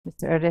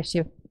Mr.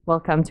 Erdosi,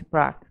 welcome to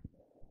Prague.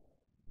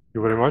 Thank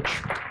you very much.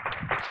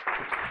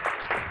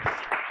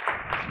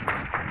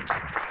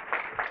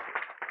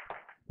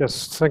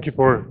 Yes, thank you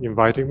for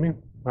inviting me.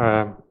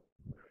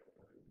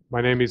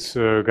 My name is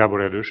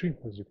Gabor Erdosi,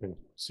 as you can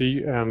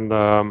see, and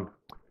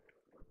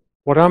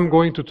what I'm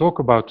going to talk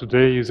about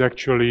today is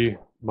actually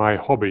my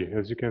hobby.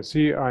 As you can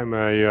see, I'm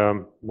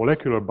a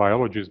molecular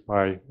biologist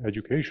by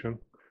education,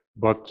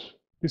 but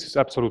this is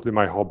absolutely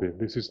my hobby.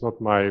 This is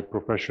not my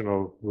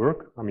professional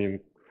work. I mean,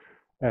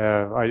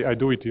 I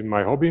do it in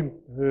my hobby.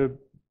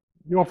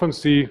 You often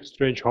see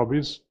strange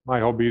hobbies. My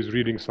hobby is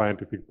reading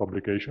scientific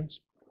publications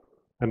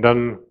and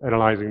then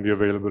analyzing the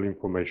available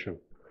information.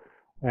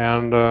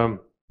 And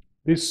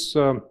this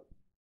big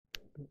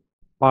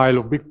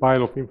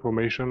pile of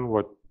information,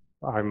 what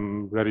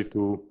I'm ready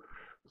to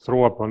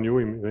throw up on you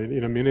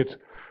in a minute,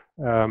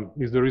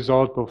 is the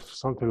result of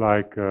something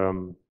like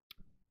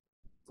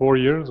 4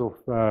 years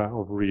of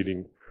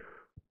reading.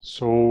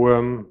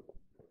 So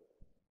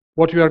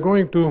what we are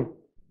going to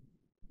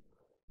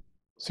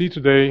see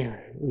today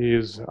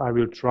is I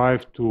will try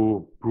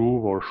to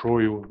prove or show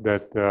you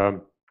that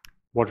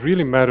what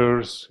really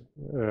matters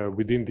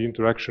within the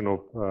interaction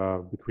of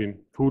between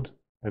food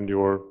and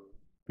your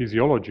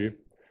physiology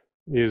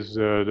is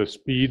the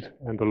speed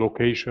and the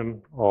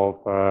location of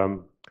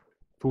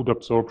food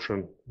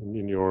absorption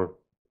in your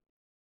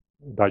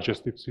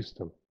digestive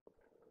system.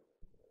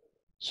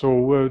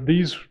 So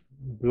these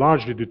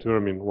largely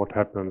determine what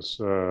happens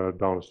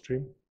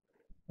downstream,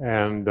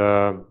 and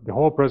the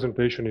whole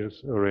presentation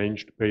is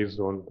arranged based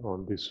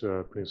on this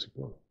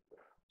principle.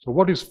 So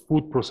what is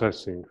food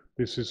processing?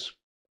 This is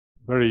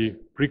very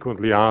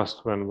frequently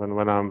asked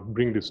when I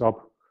bring this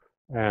up,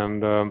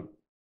 and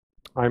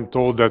I'm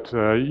told that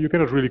you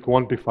cannot really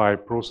quantify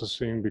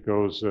processing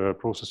because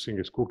processing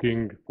is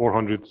cooking,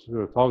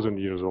 400,000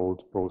 years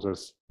old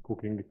process,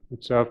 cooking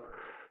itself.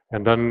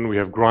 And then we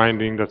have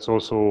grinding, that's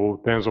also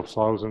tens of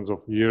thousands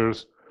of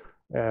years.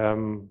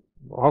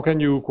 How can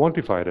you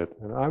quantify that?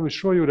 And I will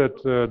show you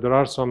that there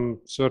are some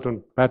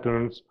certain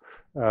patterns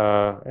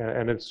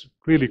and it's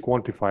really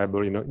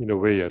quantifiable in a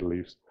way at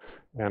least.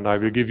 And I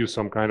will give you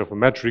some kind of a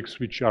metrics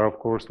which are of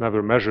course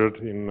never measured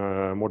in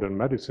modern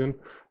medicine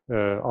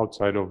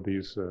outside of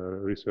these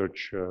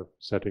research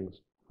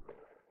settings.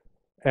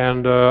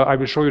 And I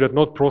will show you that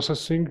not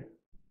processing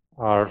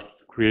are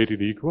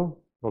created equal,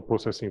 not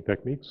processing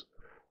techniques,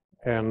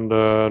 and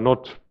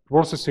not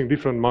processing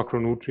different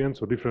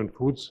macronutrients or different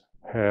foods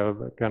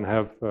can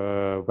have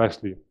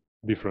vastly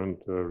different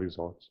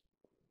results.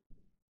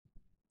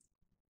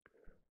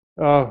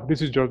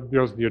 This is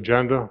just the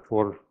agenda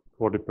for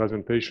the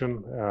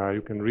presentation.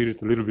 You can read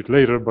it a little bit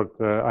later, but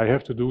I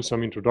have to do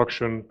some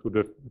introduction to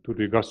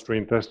the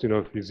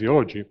gastrointestinal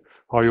physiology,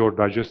 how your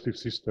digestive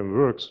system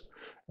works,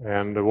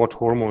 and what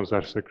hormones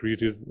are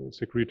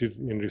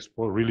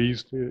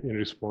released in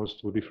response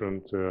to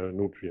different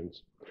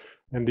nutrients.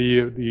 And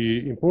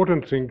the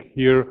important thing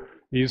here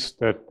is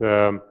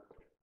that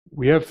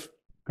we have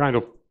kind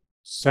of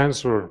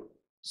sensor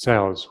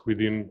cells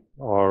within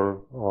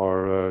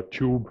our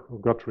tube,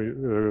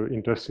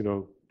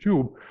 gastrointestinal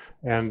tube,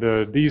 and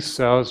these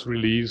cells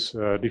release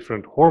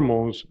different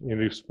hormones in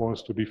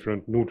response to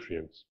different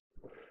nutrients.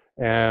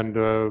 And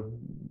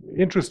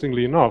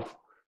interestingly enough,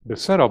 the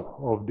setup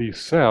of these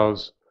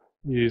cells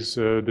is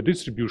the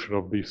distribution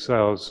of these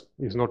cells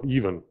is not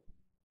even.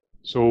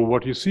 So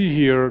what you see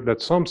here,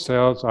 that some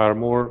cells are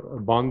more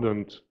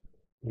abundant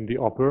in the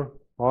upper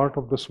part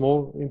of the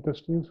small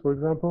intestines, for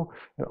example,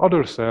 and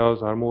other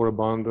cells are more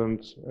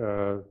abundant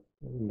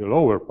in the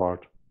lower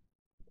part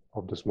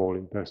of the small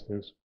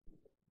intestines.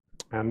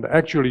 And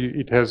actually,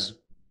 it has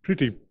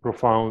pretty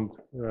profound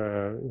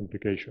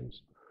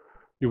implications.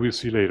 You will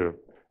see later.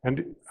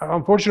 And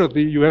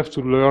unfortunately, you have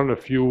to learn a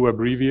few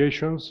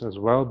abbreviations as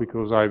well,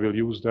 because I will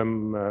use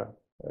them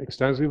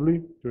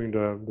extensively during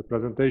the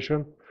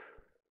presentation.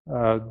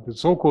 The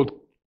so-called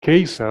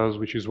K cells,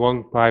 which is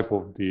one type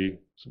of the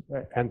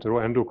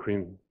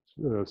enteroendocrine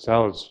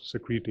cells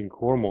secreting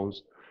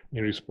hormones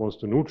in response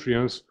to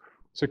nutrients,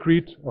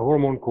 secrete a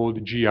hormone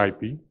called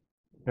GIP.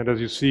 And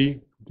as you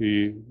see,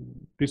 the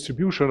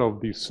distribution of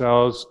these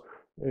cells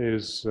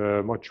is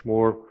much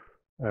more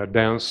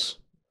dense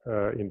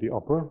in the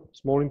upper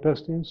small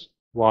intestines,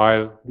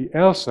 while the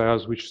L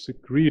cells, which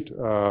secrete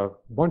a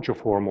bunch of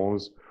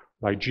hormones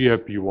like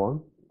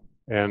GLP-1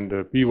 and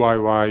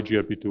PYY,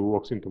 GLP-2,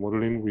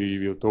 oxyntomodulin, we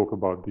will talk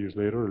about these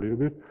later a little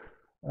bit.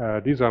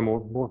 These are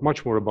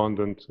much more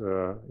abundant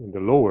in the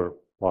lower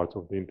parts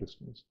of the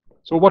intestines.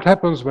 So what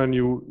happens when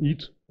you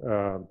eat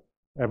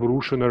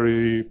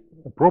evolutionarily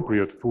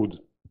appropriate food?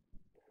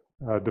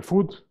 The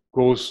food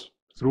goes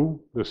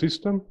through the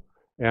system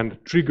and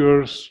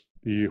triggers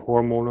the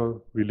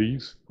hormonal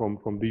release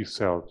from these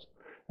cells.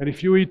 And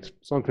if you eat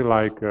something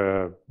like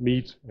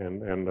meat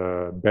and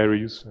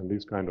berries and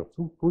these kind of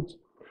foods,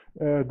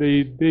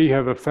 they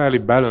have a fairly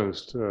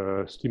balanced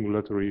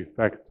stimulatory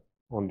effect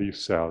on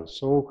these cells.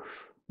 So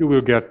you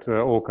will get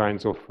all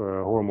kinds of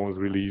hormones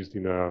released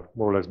in a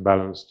more or less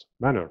balanced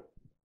manner.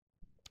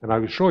 And I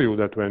will show you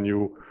that when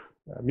you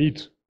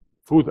meet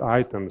food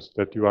items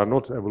that you are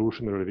not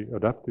evolutionarily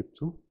adapted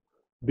to,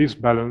 this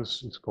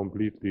balance is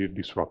completely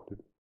disrupted.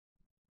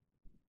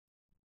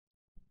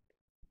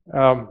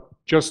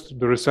 Just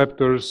the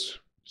receptors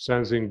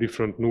sensing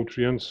different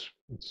nutrients,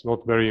 it's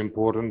not very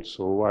important,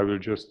 so I will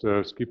just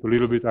skip a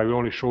little bit. I will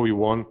only show you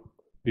one.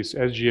 This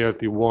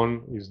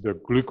SGLT1 is the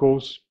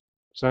glucose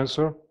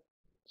sensor,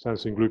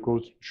 sensing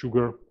glucose,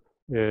 sugar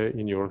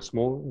in your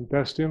small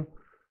intestine,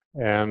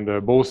 and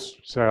both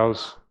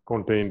cells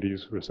contain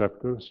these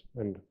receptors,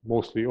 and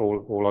mostly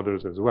all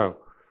others as well.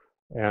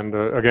 And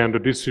again, the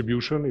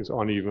distribution is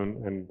uneven,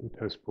 and it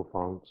has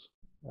profound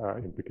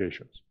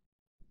implications.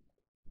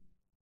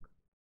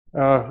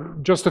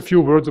 Just a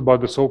few words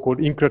about the so-called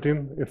incretin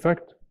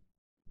effect.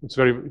 It's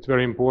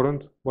very important.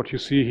 What you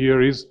see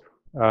here is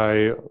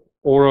an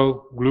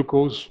oral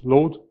glucose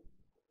load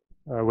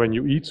when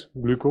you eat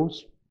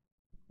glucose,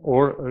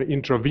 or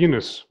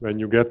intravenous when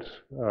you get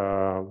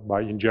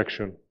by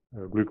injection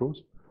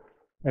glucose.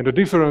 And the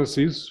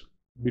differences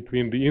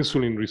between the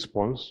insulin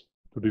response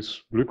to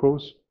this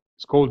glucose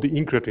is called the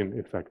incretin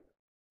effect.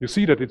 You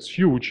see that it's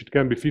huge. It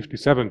can be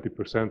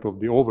 50–70% of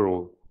the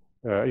overall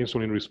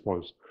insulin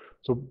response.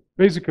 So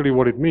basically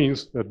what it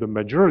means that the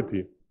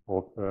majority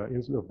of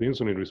the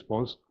insulin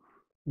response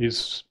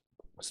is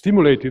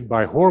stimulated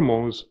by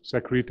hormones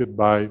secreted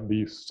by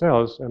these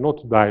cells and not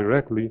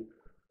directly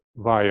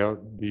via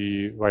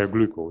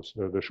glucose,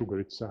 the sugar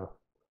itself.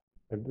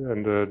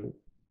 And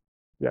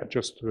yeah,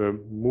 just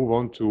move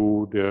on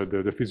to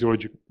the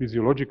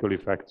physiological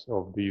effects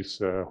of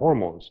these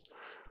hormones.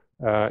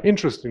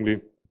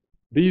 Interestingly,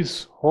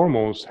 these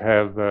hormones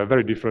have a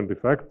very different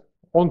effect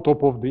on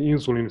top of the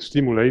insulin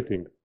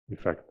stimulating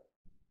effect.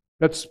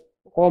 That's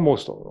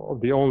almost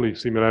the only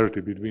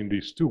similarity between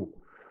these two.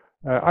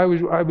 I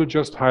will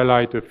just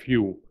highlight a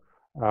few.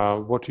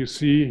 What you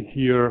see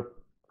here,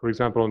 for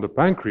example, on the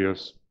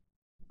pancreas,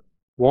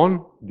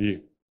 one,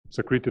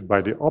 secreted by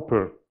the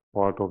upper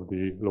part of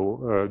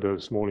the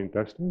small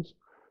intestines,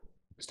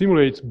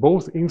 stimulates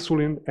both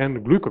insulin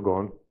and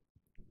glucagon,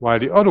 while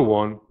the other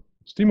one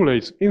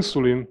stimulates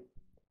insulin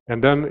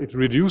and then it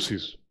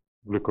reduces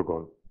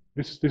glucagon.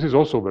 This is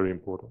also very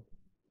important.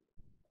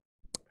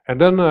 And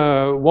then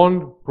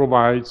one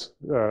provides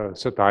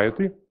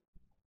satiety.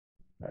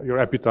 Your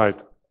appetite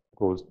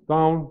goes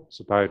down,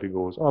 satiety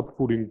goes up,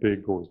 food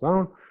intake goes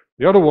down.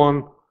 The other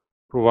one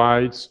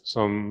provides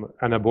some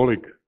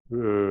anabolic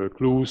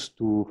clues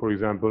to, for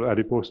example,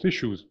 adipose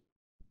tissues.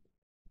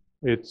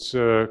 It's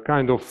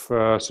kind of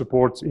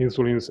supports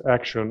insulin's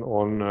action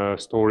on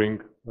storing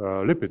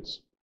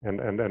lipids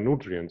and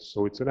nutrients.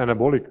 So it's an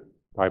anabolic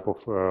type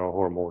of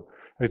hormone.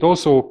 It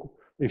also,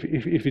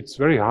 if it's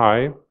very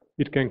high,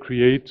 it can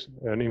create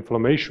an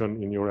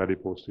inflammation in your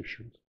adipose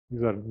tissues.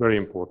 These are very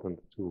important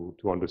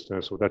to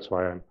understand, so that's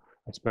why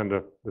I spend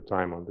the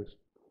time on this.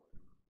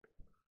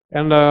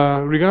 And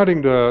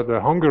regarding the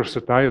hunger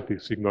satiety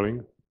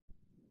signaling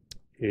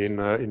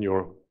in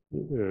your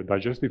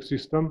digestive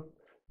system,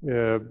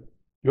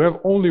 you have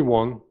only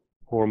one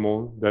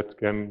hormone that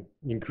can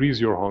increase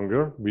your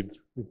hunger with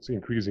its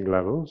increasing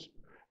levels,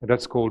 and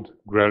that's called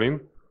ghrelin.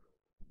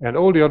 And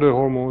all the other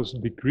hormones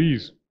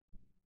decrease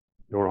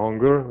your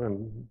hunger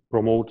and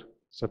promote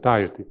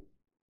satiety.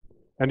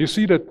 And you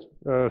see that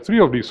three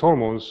of these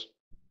hormones,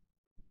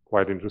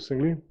 quite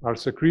interestingly, are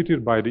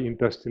secreted by the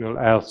intestinal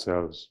L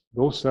cells,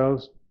 those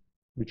cells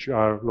which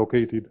are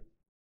located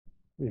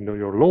in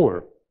your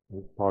lower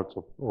parts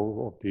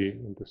of the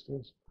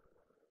intestines.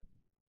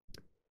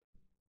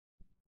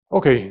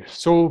 Okay,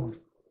 so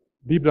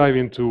deep dive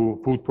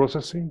into food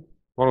processing.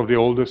 One of the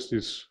oldest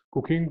is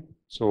cooking.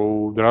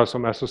 So there are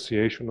some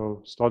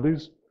associational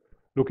studies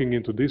looking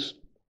into this.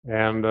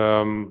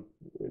 And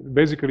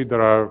basically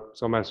there are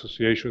some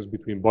associations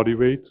between body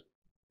weight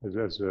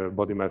as a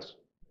body mass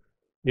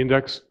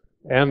index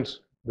and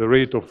the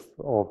rate of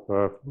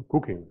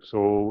cooking.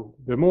 So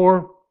the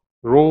more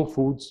raw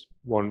foods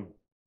one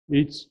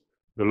eats,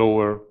 the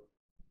lower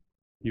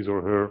his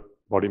or her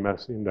body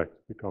mass index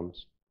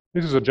becomes.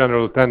 This is a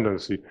general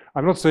tendency.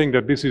 I'm not saying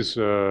that this is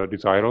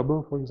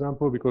desirable, for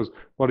example, because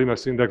body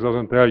mass index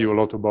doesn't tell you a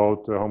lot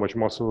about how much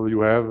muscle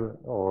you have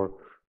or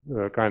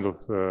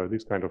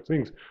these kind of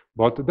things.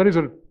 But there is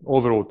an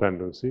overall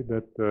tendency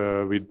that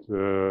with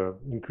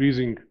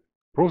increasing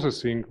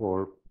processing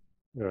or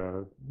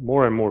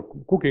more and more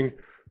cooking,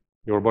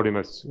 your body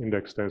mass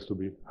index tends to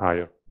be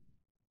higher.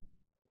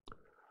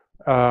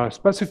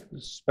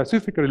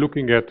 Specifically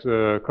looking at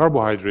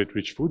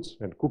carbohydrate-rich foods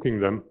and cooking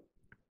them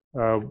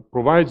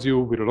provides you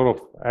with a lot of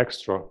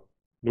extra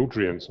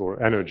nutrients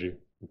or energy,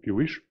 if you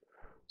wish.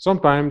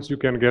 Sometimes you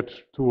can get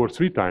 2 or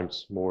 3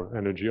 times more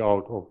energy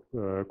out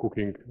of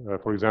cooking,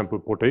 for example,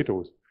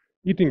 potatoes.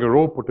 Eating a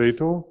raw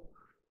potato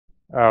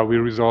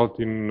will result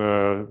in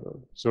a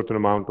certain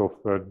amount of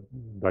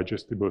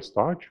digestible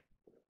starch.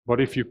 But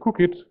if you cook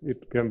it,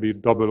 it can be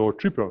double or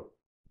triple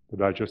the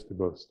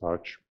digestible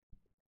starch.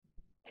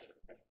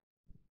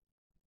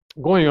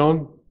 Going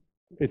on,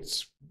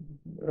 it's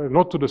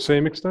not to the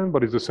same extent,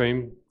 but it's the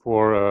same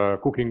for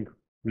cooking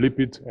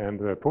lipid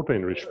and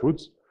protein-rich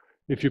foods.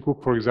 If you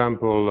cook, for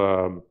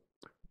example,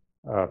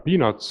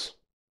 peanuts,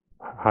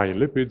 high in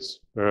lipids,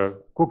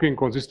 cooking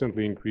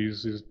consistently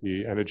increases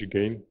the energy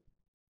gain.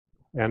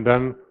 And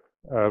then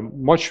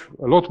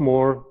a lot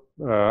more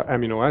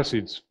amino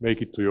acids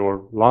make it to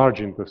your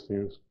large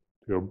intestines,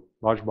 to your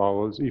large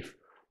bowels,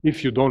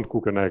 if you don't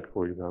cook an egg,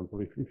 for example.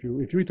 If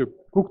you eat a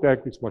cooked egg,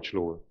 it's much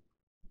lower.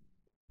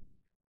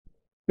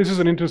 This is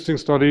an interesting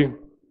study.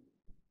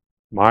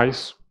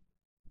 Mice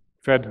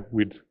fed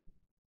with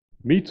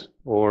meat,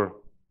 or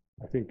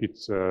I think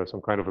it's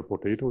some kind of a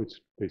potato,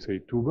 they say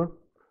tuber.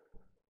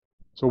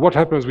 So what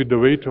happens with the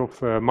weight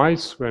of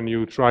mice when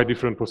you try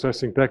different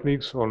processing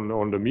techniques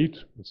on the meat?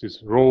 This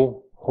is raw,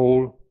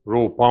 whole,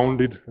 raw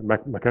pounded,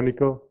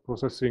 mechanical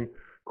processing,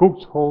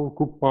 cooked whole,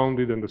 cooked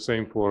pounded, and the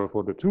same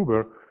for the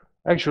tuber.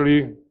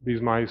 Actually,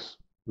 these mice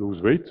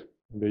lose weight.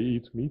 They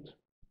eat meat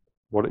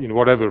in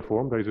whatever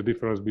form. There is a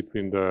difference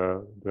between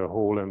the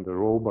whole and the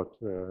raw, but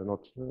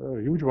not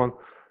a huge one.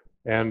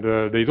 And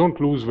they don't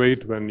lose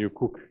weight when you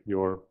cook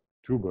your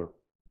tuber.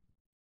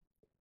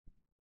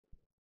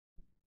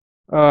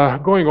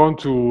 Going on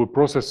to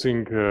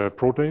processing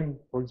protein,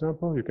 for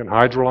example, you can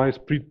hydrolyze,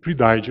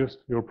 pre-digest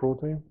your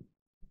protein.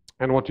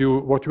 And what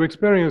you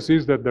experience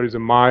is that there is a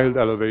mild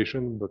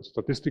elevation, but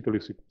statistically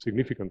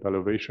significant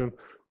elevation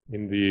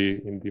in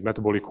the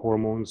metabolic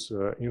hormones,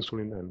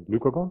 insulin and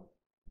glucagon.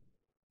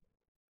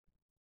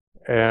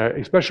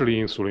 Especially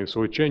insulin,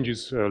 so it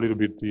changes a little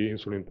bit the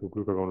insulin to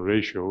glucagon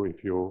ratio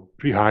if you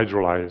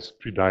pre-hydrolyze,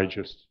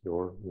 pre-digest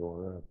your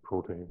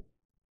protein.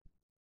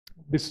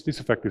 This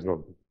effect is not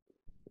good.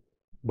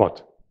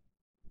 But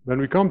when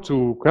we come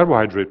to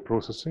carbohydrate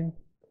processing,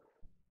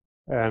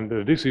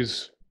 and this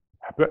is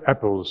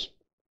apples.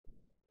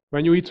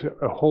 When you eat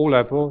a whole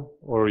apple,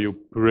 or you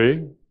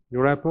puree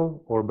your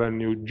apple, or when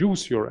you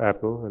juice your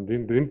apple and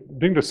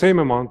drink the same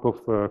amount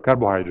of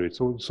carbohydrates,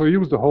 so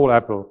use the whole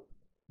apple.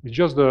 It's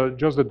just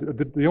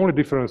the only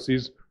difference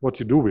is what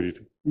you do with it.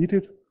 Eat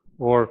it,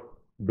 or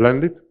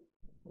blend it,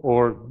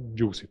 or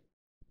juice it.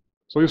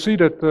 So you see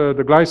that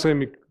the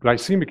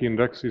glycemic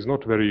index is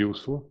not very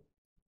useful.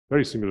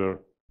 Very similar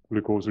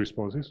glucose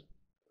responses.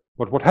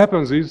 But what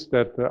happens is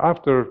that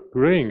after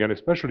pureeing and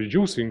especially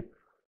juicing,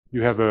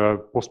 you have a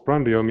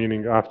postprandial,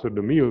 meaning after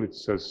the meal, it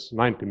says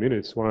 90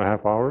 minutes,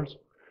 1.5 hours.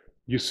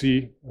 You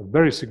see a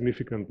very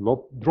significant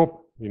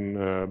drop in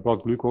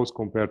blood glucose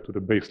compared to the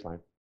baseline.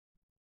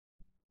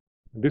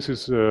 This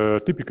is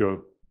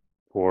typical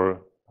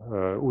for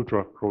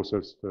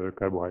ultra-processed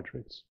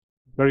carbohydrates.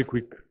 Very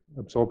quick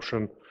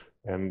absorption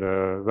and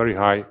very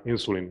high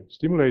insulin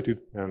stimulated,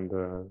 and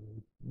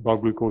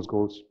blood glucose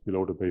goes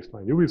below the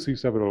baseline. You will see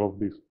several of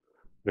these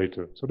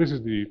later. So this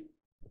is the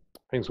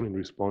insulin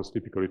response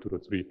typically to the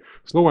three.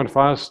 Slow and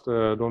fast,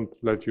 don't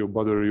let you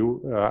bother you.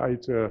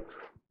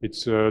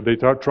 They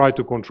try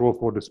to control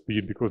for the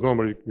speed, because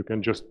normally you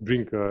can just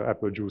drink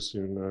apple juice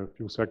in a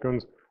few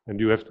seconds and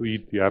you have to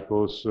eat the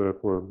apples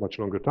for a much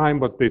longer time,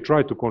 but they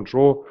try to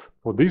control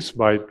for this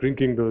by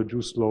drinking the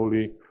juice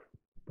slowly.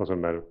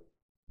 Doesn't matter.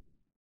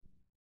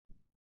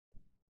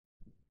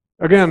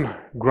 Again,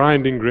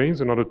 grinding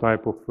grains, another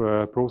type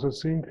of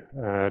processing.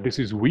 This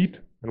is wheat,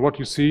 and what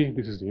you see,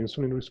 this is the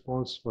insulin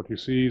response. What you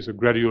see is a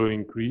gradual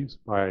increase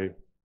by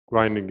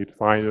grinding it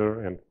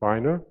finer and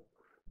finer.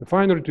 The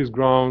finer it is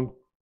ground,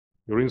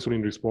 your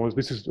insulin response.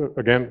 This is,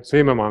 again,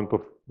 same amount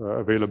of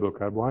available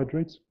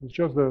carbohydrates. It's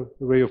just the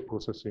way of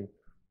processing.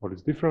 What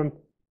is different?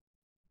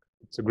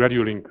 It's a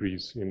gradual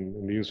increase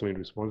in the insulin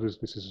responses.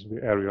 This is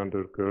the area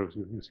under curves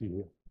you see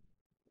here.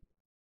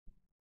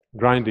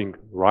 Grinding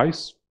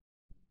rice.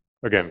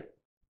 Again,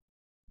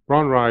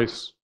 brown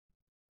rice,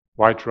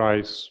 white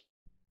rice,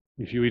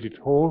 if you eat it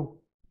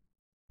whole,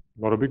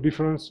 not a big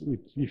difference.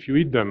 If you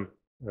eat them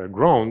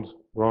ground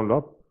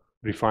up,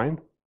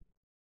 refined,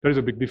 there is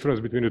a big difference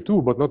between the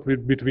two, but not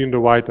between the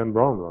white and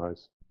brown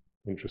rice,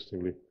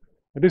 interestingly.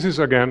 And this is,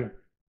 again,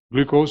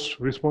 glucose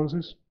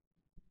responses.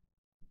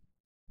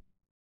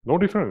 No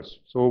difference.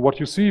 So what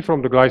you see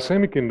from the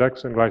glycemic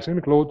index and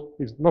glycemic load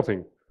is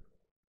nothing.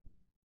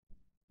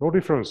 No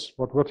difference.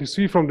 What you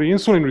see from the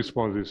insulin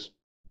responses,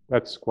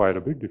 that's quite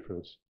a big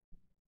difference.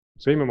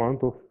 Same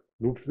amount of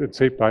nutrients,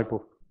 same type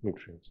of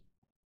nutrients.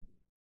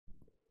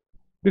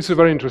 This is a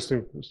very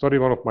interesting study,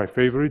 one of my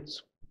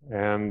favorites.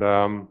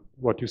 And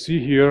what you see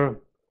here,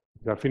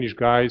 they are Finnish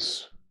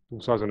guys,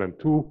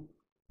 2002.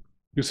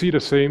 You see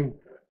the same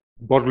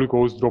blood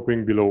glucose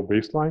dropping below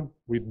baseline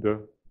with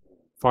the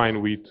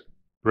fine wheat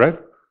bread.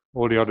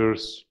 All the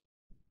others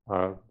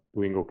are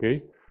doing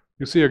okay.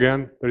 You see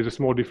again, there is a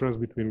small difference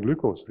between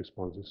glucose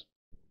responses.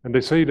 And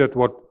they say that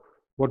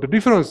what the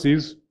difference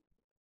is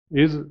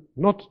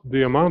not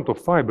the amount of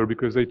fiber,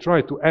 because they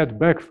try to add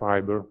back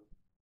fiber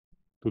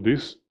to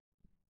this.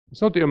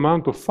 It's not the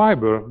amount of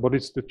fiber, but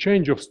it's the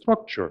change of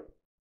structure,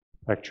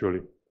 actually.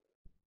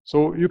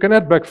 So you can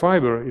add back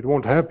fiber, it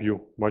won't help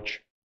you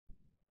much.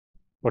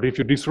 But if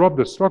you disrupt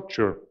the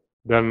structure,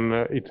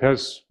 then it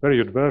has very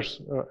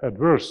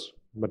adverse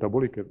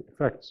metabolic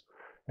effects.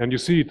 And you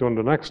see it on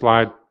the next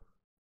slide.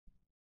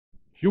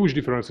 huge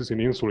differences in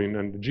insulin,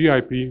 and the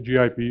GIP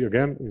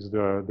again is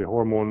the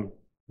hormone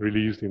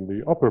released in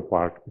the upper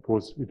part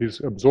because it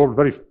is absorbed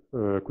very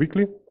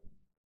quickly.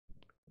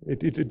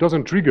 It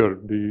doesn't trigger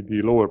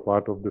the lower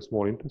part of the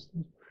small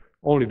intestine,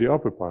 only the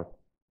upper part.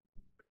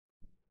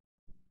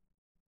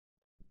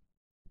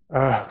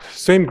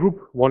 Same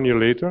group 1 year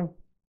later,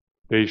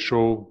 they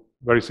show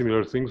very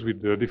similar things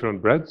with the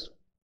different breads.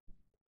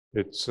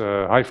 It's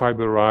high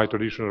fiber rye,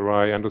 traditional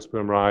rye,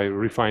 endosperm rye,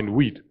 refined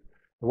wheat.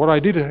 And what I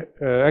did,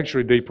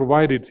 actually, they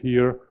provided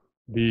here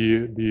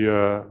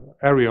the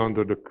area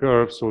under the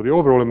curve, so the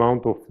overall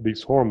amount of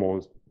these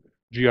hormones,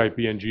 GIP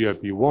and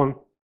GLP-1,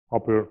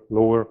 upper,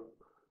 lower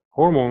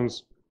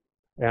hormones,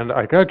 and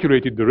I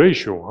calculated the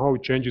ratio, how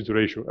it changes the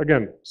ratio.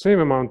 Again, same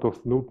amount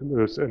of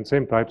nutrients and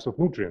same types of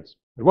nutrients.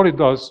 And what it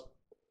does,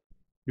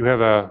 you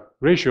have a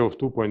ratio of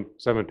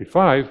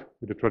 2.75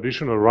 with the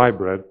traditional rye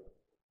bread,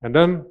 and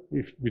then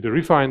with the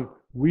refined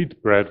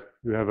wheat bread,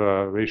 you have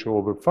a ratio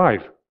over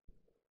 5.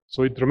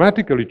 So it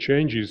dramatically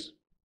changes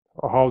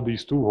how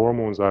these two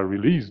hormones are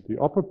released, the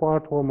upper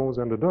part hormones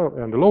and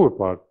the lower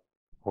part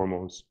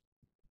hormones.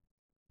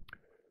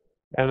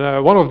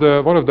 And one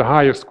of the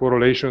highest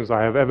correlations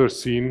I have ever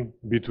seen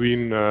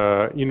between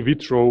in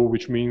vitro,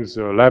 which means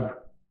lab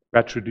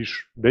petri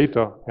dish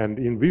data, and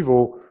in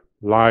vivo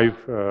live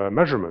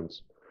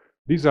measurements.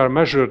 These are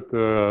measured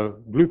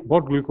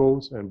blood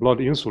glucose and blood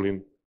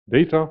insulin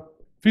data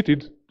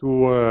fitted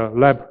to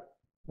lab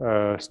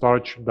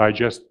starch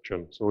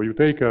digestion. So you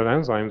take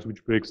enzymes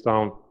which breaks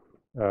down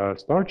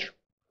starch.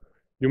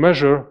 You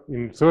measure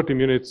in 30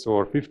 minutes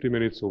or 50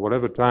 minutes or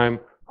whatever time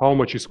how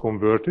much is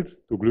converted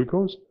to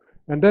glucose.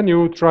 And then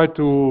you try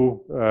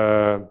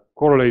to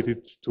correlate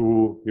it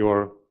to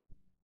your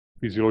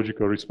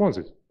physiological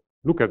responses.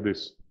 Look at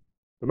this.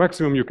 The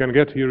maximum you can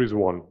get here is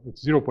 1.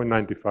 It's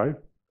 0.95.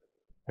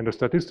 And the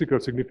statistical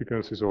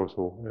significance is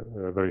also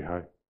very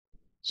high.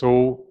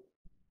 So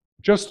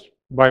just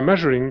by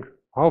measuring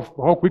how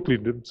quickly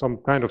some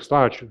kind of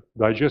starch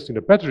digests in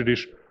a petri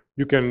dish,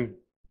 you can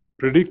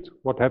predict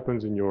what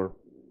happens in your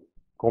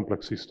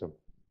complex system.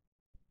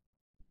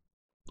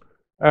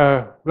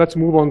 Let's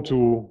move on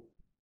to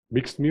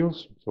mixed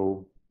meals.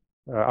 So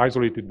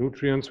isolated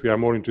nutrients, we are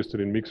more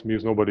interested in mixed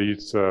meals. Nobody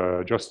eats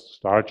just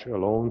starch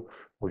alone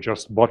or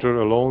just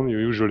butter alone. You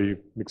usually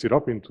mix it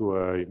up into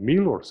a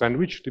meal or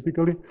sandwich,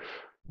 typically.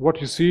 What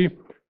you see,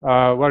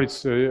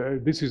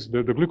 this is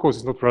the glucose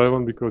is not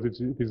relevant because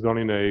it is done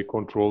in a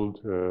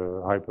controlled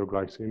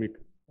hyperglycemic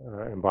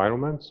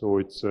environment. So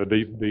it's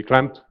they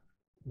clamped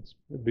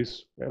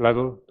this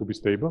level to be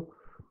stable.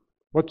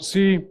 But you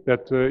see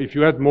that if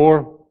you add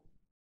more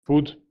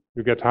food,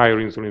 you get higher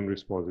insulin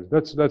responses.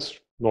 That's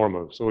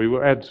normal. So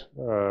you add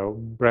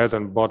bread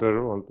and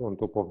butter on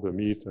top of the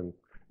meat, and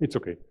it's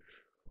okay.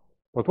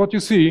 But what you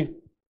see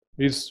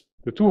is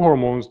the two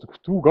hormones, the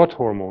two gut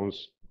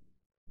hormones,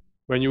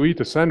 when you eat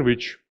a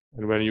sandwich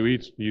and when you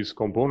eat these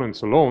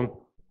components alone,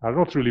 are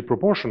not really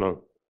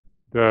proportional.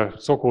 The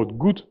so-called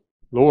good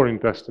lower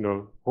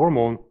intestinal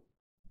hormone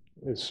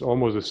is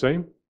almost the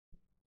same,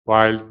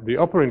 while the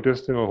upper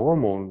intestinal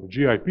hormone, the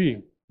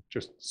GIP,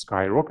 just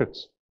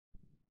skyrockets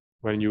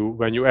when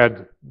you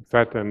add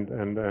fat and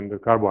the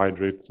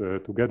carbohydrate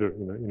together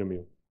in a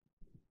meal.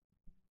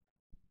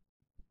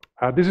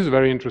 This is a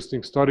very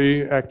interesting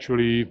study.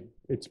 Actually,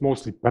 it's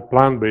mostly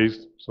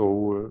plant-based.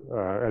 So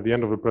at the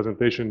end of the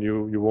presentation,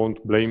 you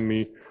won't blame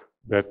me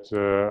that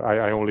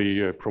I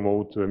only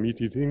promote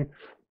meat eating.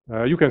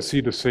 You can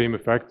see the same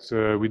effects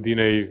within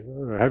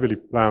a heavily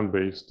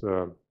plant-based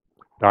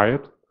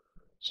diet.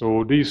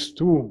 So these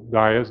two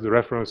diets, the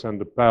reference and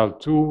the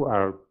PAL2,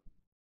 are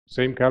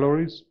same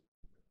calories,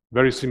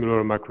 very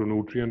similar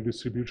macronutrient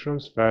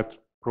distributions, fat,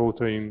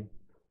 protein,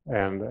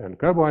 and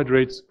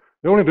carbohydrates.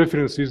 The only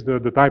difference is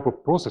the type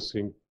of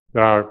processing.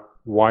 There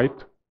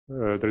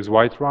is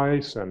white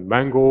rice and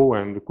mango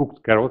and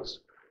cooked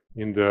carrots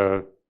in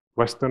the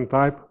Western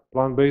type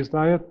plant-based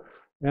diet,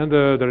 and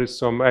there is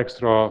some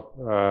extra.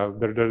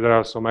 There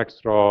are some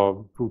extra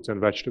fruits and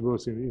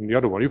vegetables in the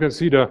other one. You can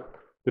see the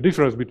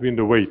difference between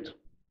the weight.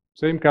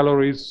 Same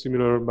calories,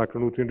 similar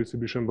macronutrient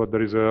distribution, but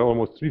there is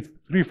almost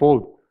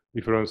threefold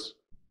difference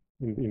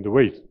in the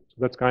weight. So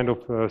that's kind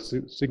of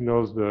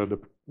signals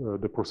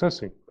the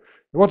processing.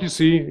 And what you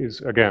see is,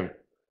 again,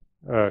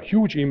 a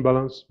huge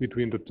imbalance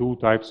between the two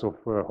types of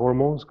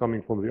hormones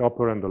coming from the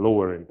upper and the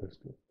lower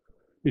intestine.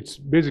 It's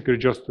basically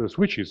just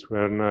switches.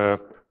 When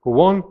for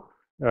one,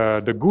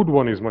 the good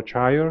one is much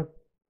higher,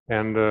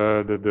 and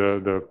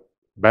the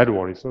bad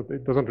one is not.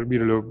 It doesn't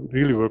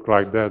really work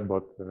like that.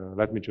 But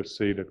let me just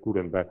say that good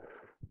and bad.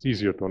 It's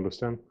easier to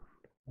understand.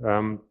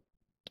 And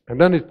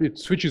then it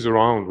switches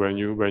around when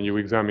you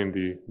examine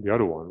the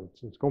other one.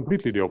 It's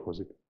completely the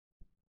opposite.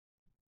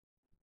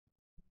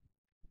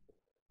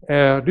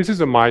 This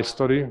is a mice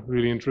study,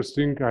 really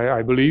interesting.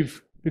 I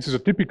believe this is a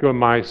typical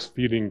mice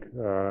feeding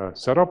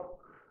setup.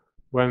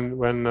 When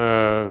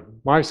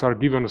mice are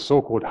given a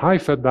so-called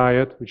high-fat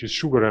diet, which is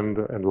sugar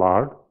and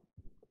lard,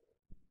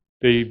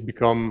 they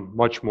become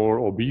much more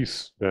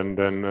obese than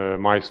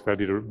mice fed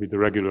with the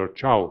regular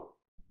chow.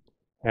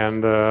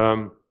 And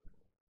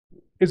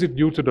is it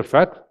due to the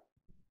fat?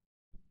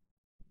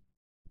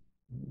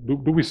 Do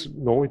we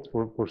know it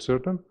for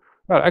certain?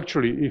 Well,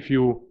 actually, if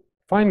you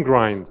fine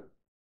grind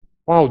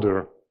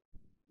powder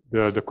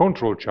the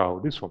control chow,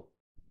 this one,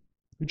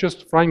 you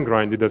just fine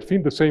grind it and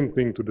feed the same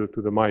thing to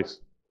the mice.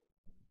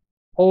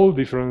 All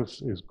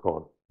difference is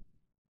gone.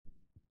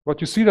 But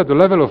you see that the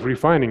level of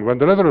refining, when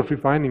the level of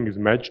refining is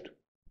matched,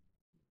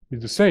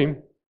 is the same.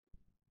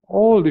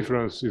 All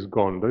difference is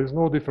gone. There is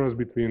no difference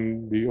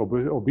between the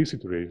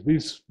obesity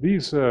rates.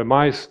 These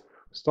mice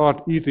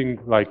start eating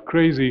like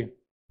crazy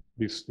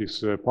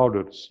this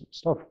powdered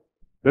stuff.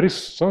 There is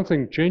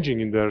something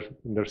changing in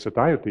their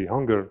satiety,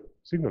 hunger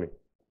signaling.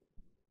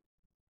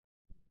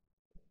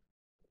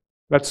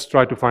 Let's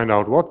try to find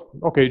out what.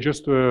 Okay,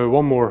 just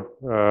one more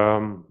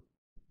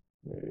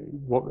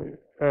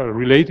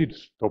related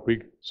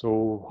topic.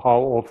 So how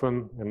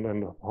often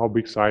and how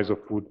big size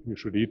of food you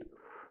should eat.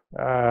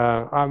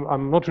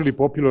 I'm not really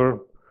popular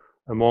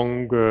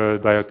among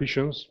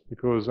dietitians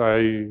because I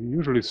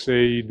usually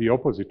say the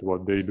opposite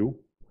what they do.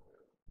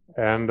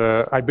 And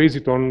I base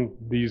it on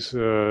these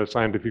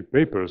scientific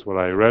papers what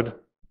I read.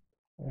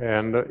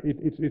 And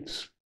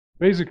it's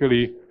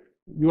basically,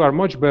 you are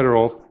much better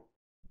off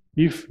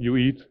if you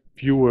eat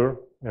fewer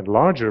and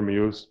larger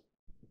meals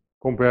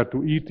compared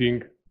to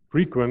eating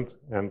frequent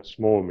and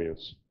small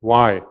meals.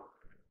 Why?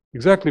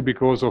 Exactly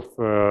because of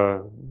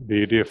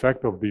the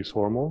effect of these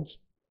hormones.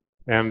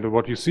 And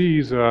what you see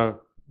is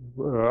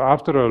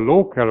after a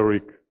low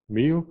caloric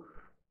meal,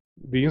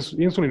 the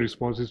insulin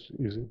response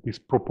is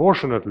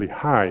disproportionately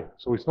high.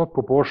 So it's not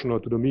proportional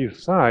to the meal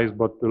size,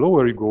 but the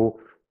lower you go,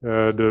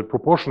 the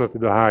proportionately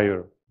the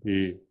higher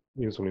the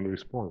insulin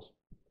response.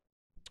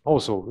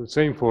 Also, the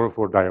same for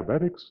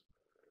diabetics.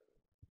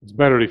 It's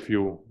better if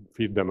you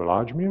feed them a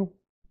large meal.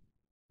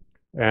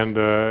 And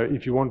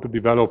if you want to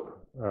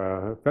develop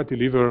fatty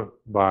liver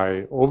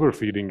by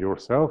overfeeding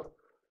yourself,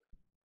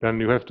 then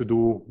you have to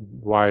do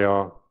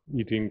via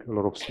eating a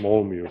lot of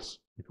small meals.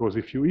 Because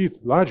if you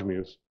eat large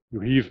meals,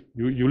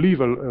 you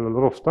leave a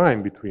lot of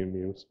time between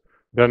meals,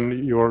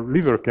 then your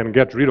liver can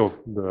get rid of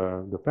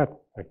the fat,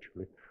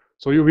 actually.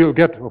 So you will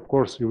get, of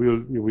course, you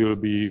will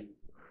be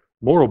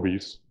more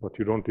obese, but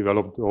you don't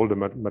develop all the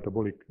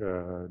metabolic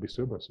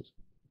disturbances.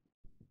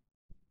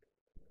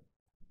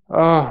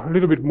 A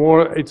little bit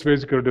more, it's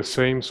basically the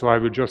same, so I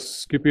will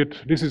just skip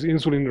it. This is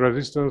insulin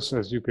resistance,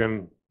 as you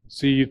can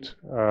see it,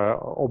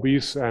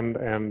 obese and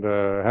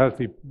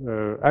healthy,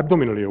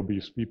 abdominally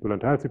obese people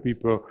and healthy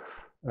people,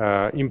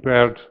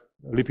 impaired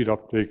lipid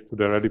uptake to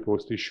their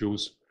adipose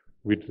tissues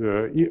with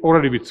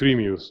already with 3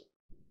 meals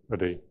a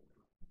day.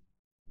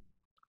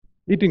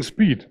 Eating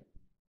speed.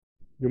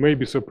 You may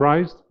be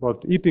surprised,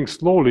 but eating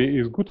slowly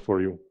is good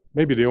for you.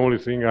 Maybe the only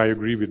thing I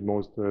agree with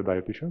most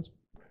dietitians.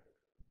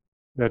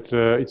 That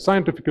it's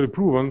scientifically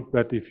proven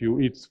that if you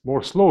eat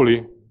more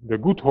slowly, the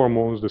good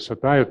hormones, the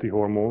satiety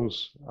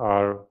hormones,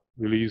 are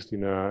released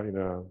in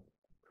a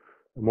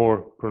more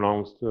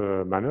pronounced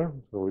manner.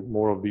 So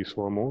more of these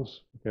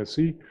hormones you can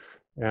see,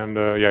 and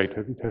yeah,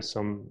 it has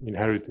some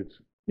inherited.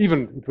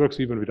 It works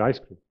even with ice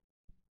cream.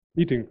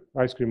 Eating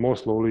ice cream more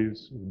slowly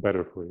is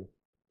better for you.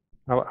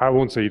 I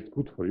won't say it's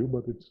good for you,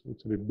 but it's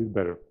a little bit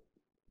better.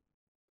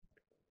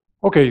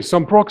 Okay,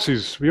 some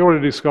proxies. We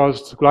already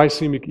discussed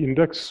glycemic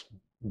index,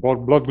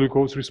 blood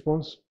glucose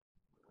response.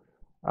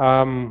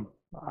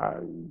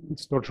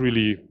 It's not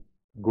really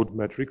good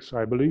metrics,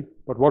 I believe.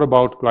 But what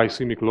about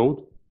glycemic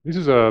load? This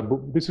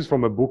is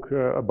from a book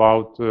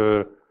about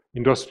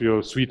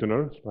industrial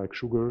sweeteners like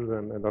sugars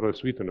and other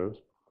sweeteners.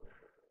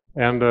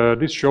 And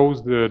this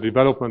shows the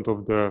development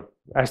of the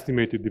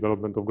estimated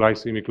development of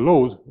glycemic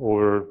load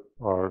over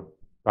our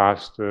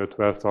past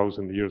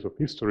 12,000 years of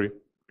history.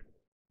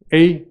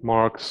 A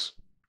marks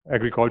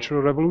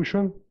agricultural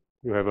revolution.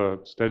 You have a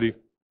steady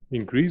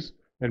increase.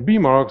 And B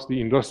marks the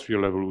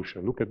industrial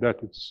revolution. Look at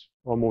that, it's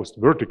almost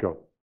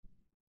vertical.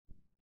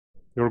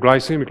 Your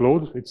glycemic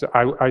load,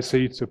 I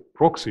say it's a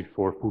proxy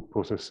for food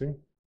processing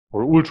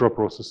or ultra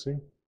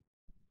processing.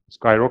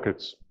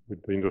 Skyrockets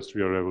with the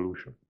industrial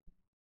revolution.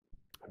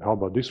 And how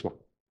about this one?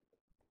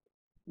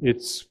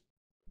 It's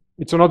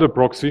another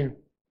proxy,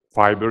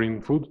 fiber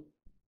in food.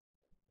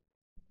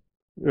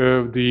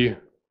 The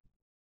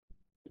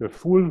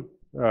full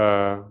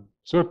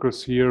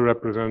circles here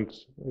represent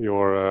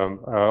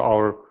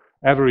our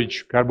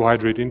average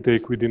carbohydrate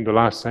intake within the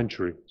last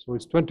century. So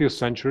it's 20th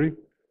century.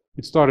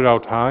 It started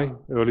out high,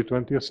 early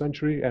 20th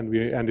century, and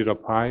we ended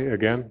up high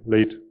again,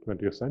 late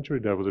 20th century.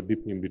 There was a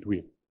dip in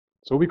between.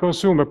 So we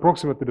consume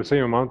approximately the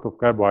same amount of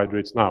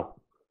carbohydrates now.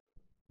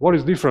 What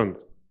is different?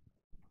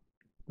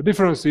 The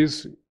difference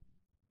is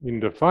in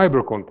the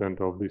fiber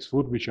content of this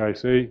food, which I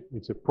say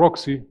it's a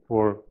proxy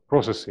for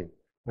processing.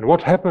 And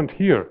what happened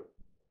here?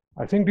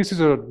 I think this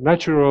is a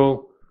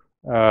natural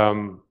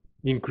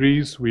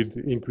increase with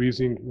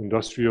increasing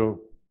industrial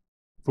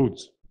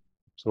foods.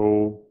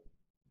 So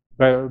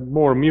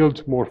more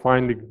milled, more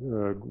finely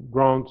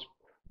ground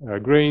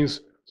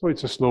grains. So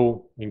it's a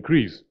slow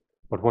increase.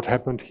 But what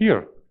happened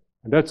here?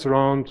 And that's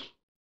around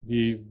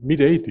the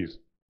mid-80s.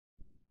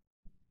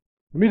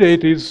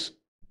 Mid-80s,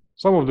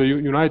 some of the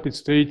United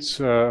States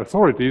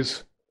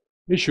authorities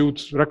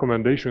issued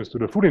recommendations to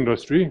the food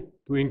industry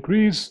to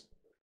increase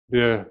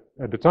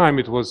at the time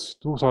it was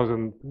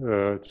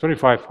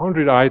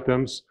 2,500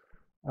 items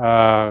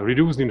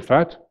reduced in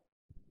fat,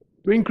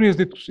 to increase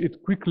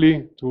it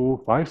quickly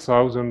to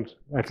 5,000,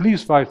 at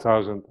least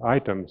 5,000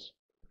 items.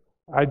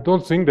 I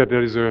don't think that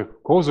there is a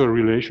causal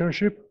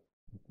relationship.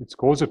 It's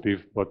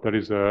causative, but there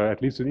is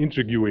at least an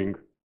intriguing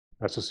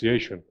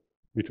association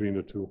between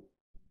the two.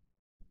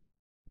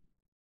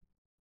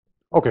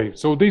 Okay,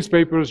 so these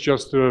papers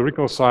just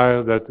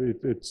reconcile that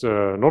it's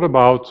not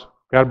about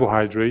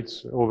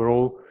carbohydrates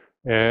overall,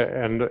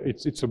 and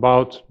it's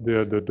about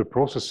the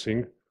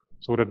processing,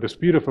 so that the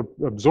speed of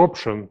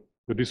absorption,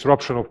 the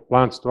disruption of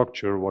plant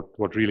structure,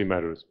 what really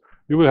matters.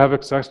 You will have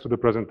access to the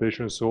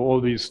presentation, so all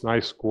these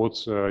nice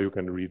quotes you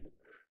can read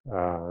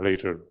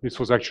later. This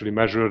was actually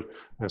measured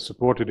and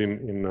supported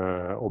in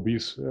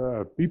obese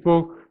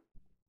people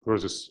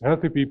versus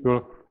healthy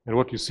people. And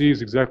what you see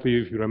is exactly,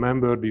 if you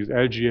remember, these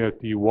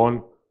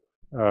SGLT1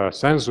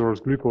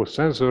 sensors, glucose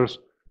sensors,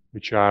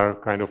 which are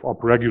kind of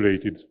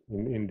upregulated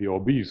in the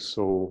obese.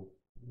 So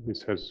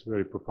this has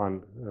very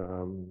profound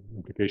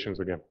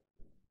implications again.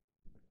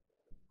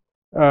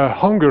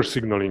 Hunger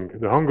signaling,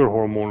 the hunger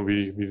hormone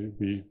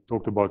we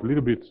talked about a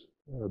little bit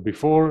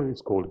before,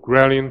 it's called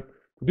ghrelin.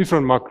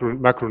 Different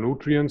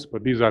macronutrients,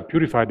 but these are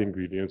purified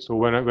ingredients. So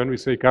when we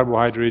say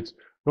carbohydrates,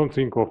 don't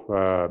think of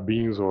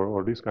beans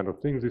or these kind of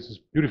things. This is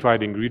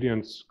purified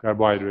ingredients,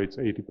 carbohydrates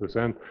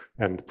 80%,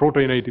 and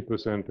protein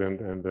 80%,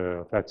 and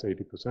fats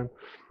 80%.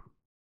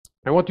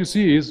 And what you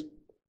see is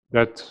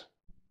that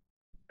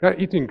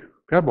eating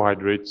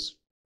carbohydrates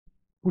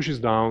pushes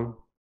down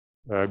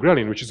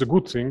ghrelin, which is a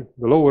good thing.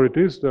 The lower it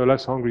is, the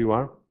less hungry you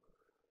are.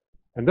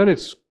 And then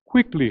it's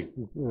quickly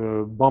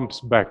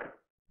bumps back,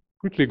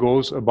 quickly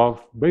goes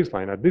above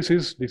baseline. And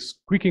this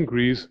quick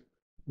increase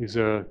is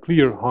a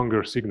clear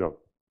hunger signal.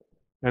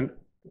 And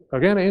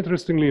again,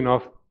 interestingly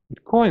enough,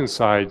 it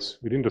coincides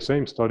within the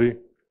same study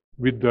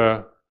with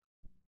the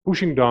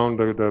pushing down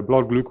the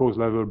blood glucose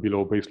level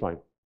below baseline.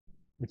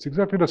 It's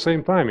exactly the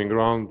same timing,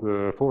 around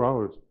 4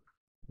 hours.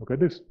 Look at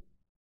this.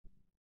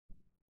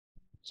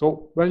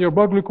 So when your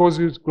blood glucose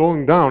is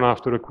going down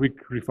after a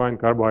quick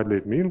refined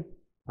carbohydrate meal,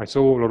 I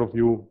saw a lot of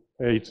you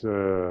ate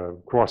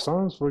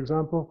croissants, for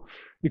example.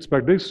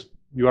 Expect this,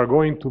 you are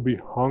going to be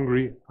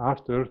hungry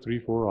after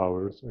 3-4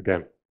 hours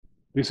again.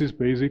 This is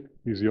basic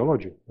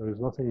physiology. There is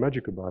nothing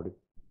magic about it.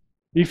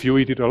 If you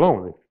eat it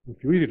alone,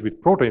 if you eat it with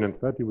protein and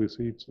fat, you will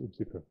see it's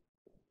different.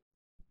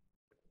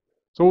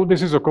 So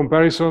this is a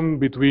comparison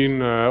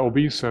between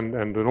obese and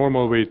the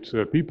normal weight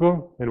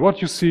people. And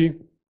what you see,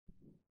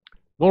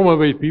 normal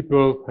weight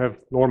people have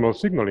normal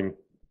signaling.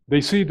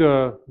 They see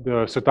the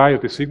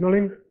satiety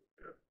signaling,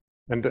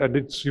 and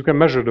you can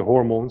measure the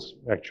hormones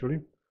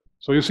actually.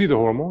 So you see the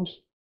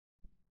hormones,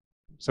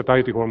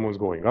 satiety hormones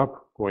going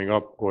up, going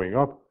up, going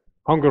up.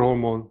 Hunger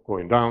hormone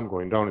going down,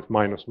 it's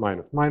minus,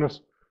 minus,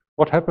 minus.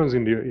 What happens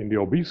in the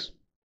obese?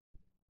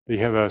 They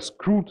have a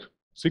screwed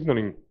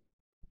signaling.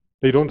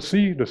 They don't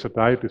see the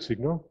satiety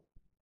signal,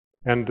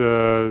 and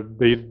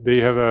they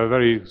have a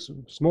very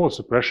small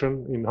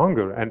suppression in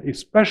hunger, and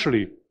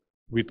especially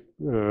with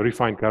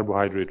refined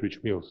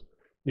carbohydrate-rich meals.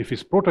 If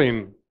it's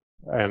protein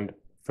and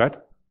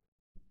fat,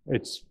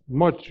 it's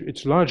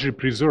largely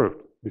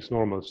preserved, this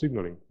normal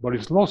signaling, but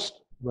it's lost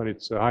when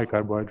it's a high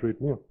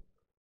carbohydrate meal.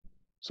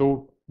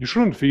 So you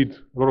shouldn't feed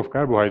a lot of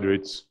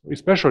carbohydrates,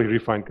 especially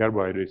refined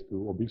carbohydrates,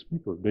 to obese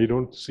people. They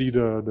don't see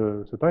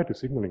the satiety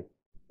signaling.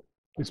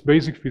 It's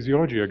basic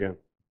physiology again.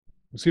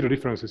 You see the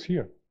differences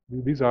here.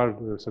 These are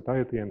the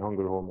satiety and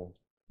hunger hormones.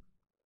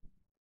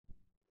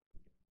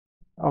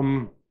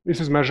 This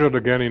is measured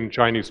again in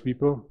Chinese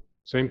people.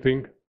 Same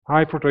thing.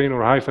 High protein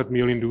or high fat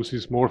meal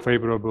induces more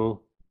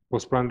favorable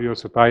postprandial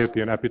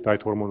satiety and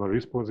appetite hormonal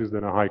responses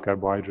than a high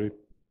carbohydrate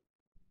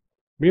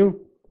meal.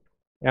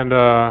 And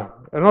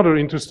another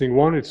interesting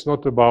one, it's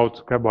not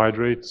about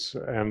carbohydrates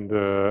and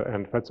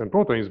fats and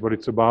proteins, but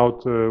it's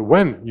about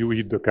when you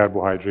eat the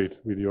carbohydrate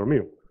with your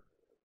meal.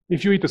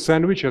 If you eat a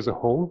sandwich as a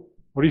whole,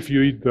 or if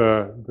you eat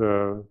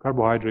the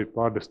carbohydrate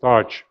part, the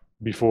starch,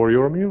 before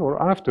your meal or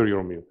after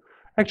your meal.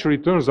 Actually,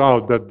 it turns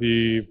out that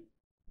the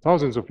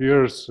thousands of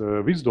years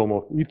wisdom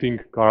of eating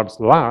carbs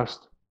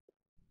last,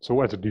 so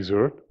as a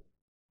dessert,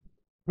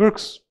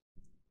 works.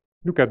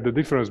 Look at the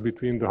difference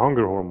between the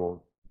hunger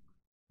hormone.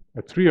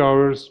 At 3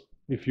 hours,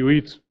 if you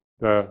eat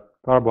the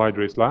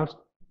carbohydrates last,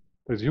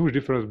 there's a huge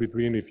difference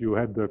between if you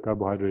had the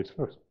carbohydrates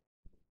first.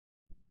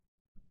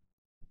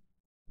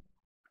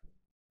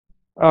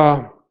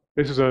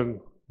 This is a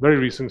very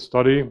recent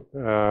study,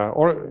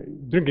 or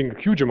drinking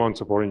huge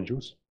amounts of orange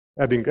juice,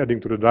 adding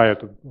to the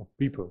diet of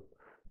people.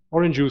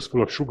 Orange juice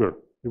full of sugar.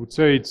 You would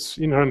say it's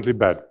inherently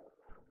bad.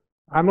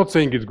 I'm not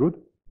saying it's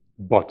good,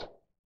 but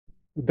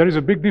there is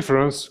a big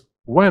difference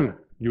when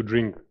you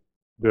drink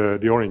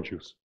the orange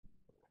juice.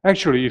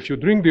 Actually, if you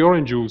drink the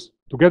orange juice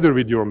together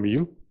with your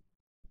meal,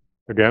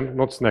 again,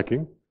 not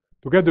snacking,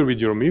 together with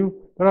your meal,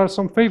 there are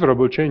some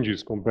favorable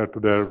changes compared to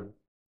their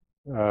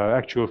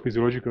actual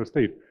physiological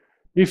state.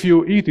 If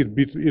you eat it,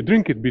 you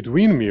drink it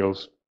between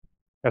meals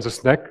as a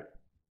snack,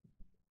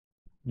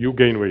 you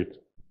gain weight,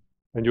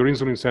 and your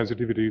insulin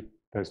sensitivity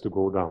tends to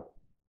go down.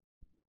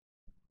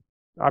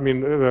 I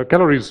mean,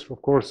 calories,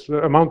 of course,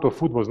 the amount of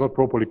food was not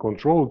properly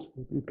controlled.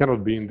 It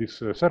cannot be in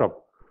this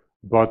setup.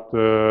 But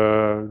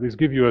this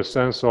gives you a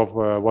sense of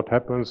what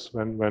happens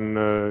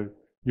when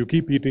you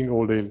keep eating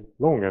all day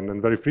long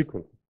and very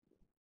frequent.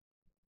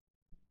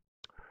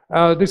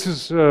 This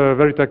is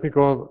very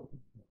technical,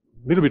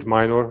 little bit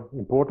minor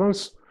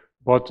importance,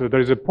 but there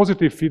is a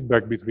positive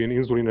feedback between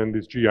insulin and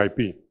this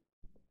GIP.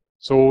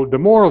 So the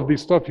more of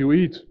this stuff you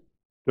eat,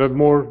 the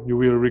more you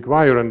will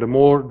require, and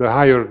the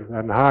higher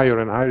and higher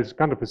and higher. It's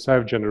kind of a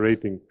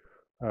self-generating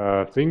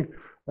thing.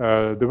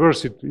 The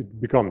worse it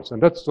becomes,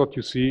 and that's what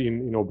you see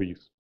in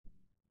obese.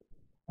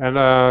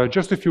 And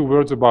just a few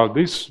words about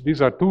this.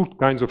 These are two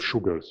kinds of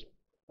sugars,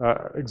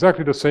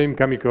 exactly the same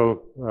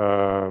chemical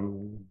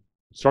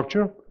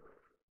structure.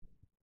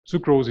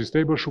 Sucrose is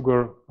table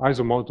sugar,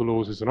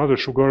 isomaltulose is another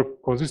sugar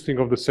consisting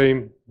of the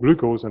same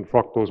glucose and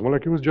fructose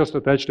molecules, just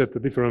attached at a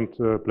different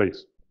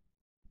place.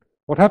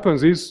 What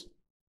happens is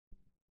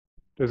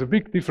there's a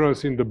big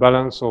difference in the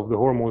balance of the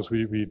hormones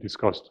we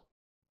discussed.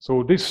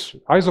 So this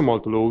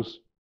isomaltulose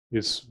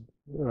is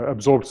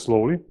absorbed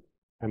slowly,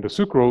 and the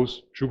sucrose,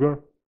 sugar,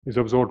 is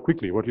absorbed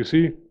quickly. What you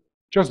see,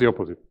 just the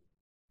opposite.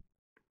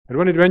 And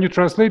when you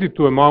translate it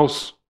to a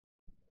mouse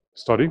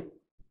study,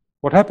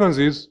 what happens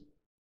is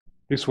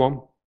this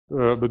one,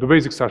 but the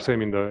basics are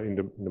same in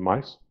the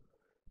mice.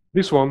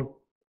 This one,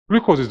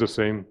 glucose is the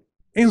same,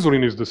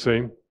 insulin is the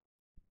same,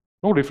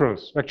 no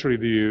difference. Actually,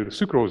 the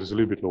sucrose is a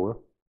little bit lower.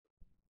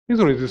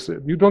 Insulin is,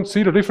 you don't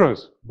see the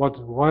difference, but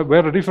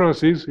where the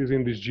difference is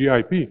in this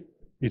GIP.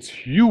 It's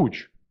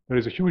huge. There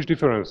is a huge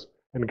difference.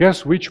 And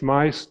guess which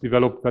mice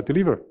develop fatty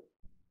liver?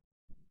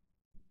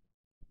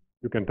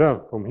 You can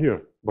tell from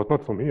here, but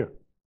not from here.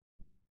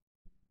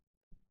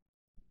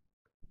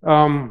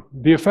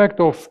 The effect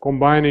of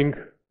combining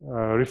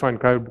refined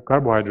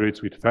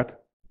carbohydrates with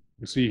fat,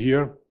 you see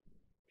here,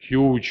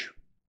 huge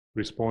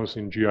response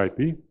in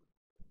GIP.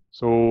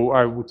 So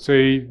I would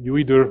say you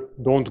either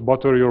don't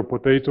butter your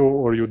potato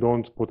or you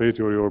don't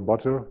potato your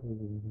butter.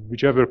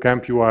 Whichever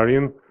camp you are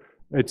in,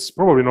 it's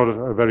probably not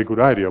a very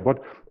good idea.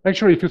 But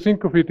actually, if you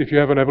think of it, if you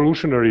have an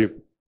evolutionary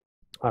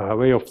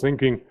way of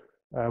thinking,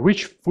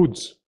 which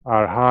foods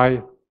are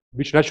high,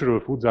 which natural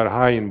foods are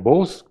high in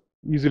both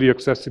easily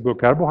accessible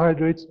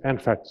carbohydrates and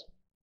fats?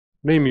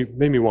 Name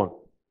me one.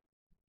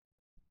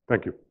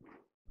 Thank you.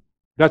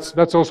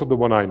 That's also the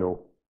one I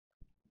know.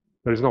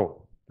 There is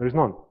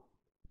none.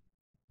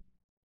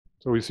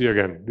 So we see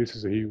again, this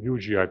is a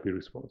huge GIP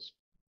response.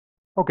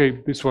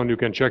 Okay, this one you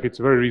can check. It's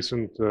a very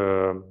recent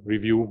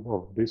review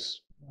of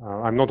this.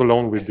 I'm not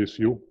alone with this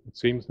view. It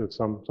seems that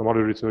some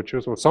other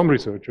researchers, or some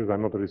researchers,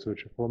 I'm not a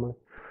researcher formally,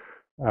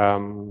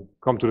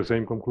 come to the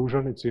same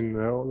conclusion.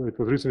 It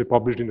was recently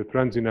published in the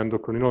Trends in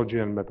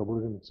Endocrinology and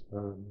Metabolism. It's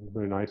a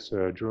very nice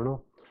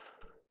journal.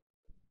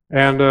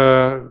 And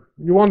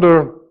you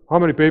wonder how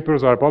many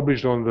papers are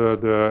published on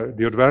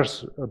the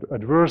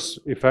adverse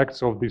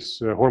effects of this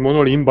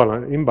hormonal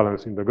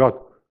imbalance in the gut.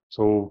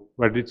 So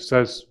where it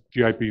says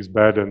GIP is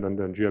bad and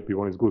then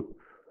GIP-1 is good.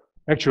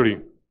 Actually,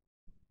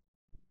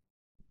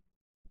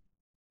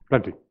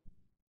 plenty.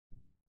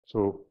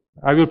 So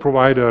I will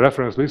provide a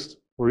reference list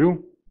for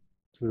you.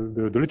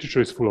 The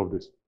literature is full of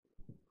this.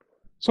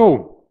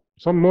 So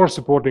some more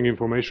supporting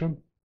information.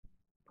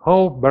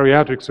 How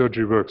bariatric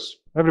surgery works.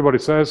 Everybody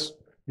says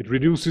it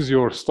reduces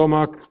your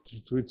stomach.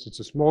 It's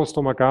a small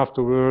stomach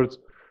afterwards,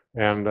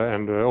 and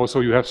also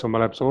you have some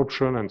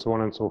malabsorption and so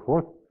on and so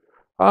forth.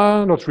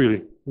 Not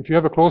really. If you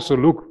have a closer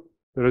look,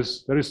 there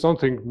is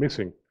something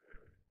missing.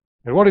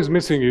 And what is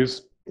missing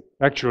is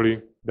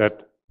actually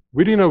that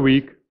within a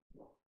week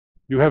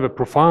you have a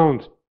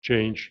profound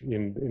change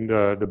in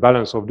the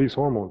balance of these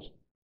hormones.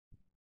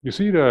 You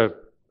see the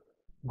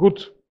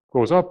good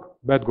goes up,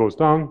 bad goes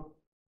down.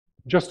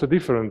 Just a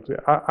different,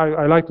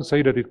 I like to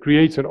say that it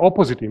creates an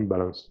opposite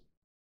imbalance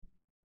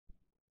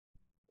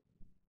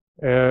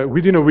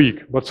within a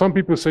week. But some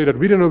people say that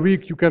within a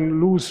week you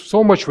can lose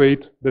so much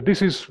weight that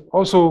this is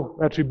also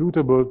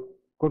attributable,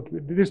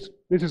 this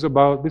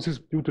is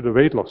due to the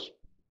weight loss.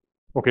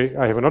 Okay,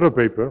 I have another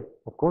paper,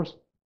 of course.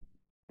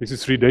 This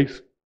is 3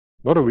 days,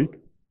 not a week,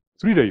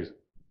 3 days.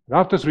 And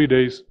after 3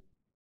 days,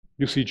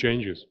 you see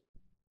changes.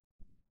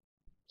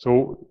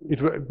 So,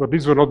 but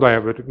these were not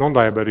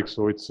non-diabetic,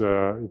 so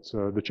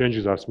the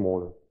changes are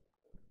smaller.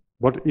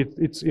 But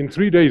it's in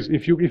 3 days.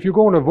 If you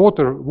go on a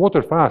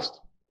water fast,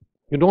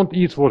 you don't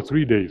eat for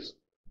 3 days,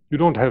 you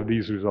don't have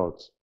these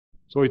results.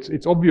 So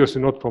it's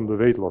obviously not from the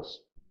weight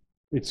loss.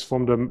 It's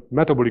from the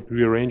metabolic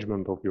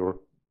rearrangement of your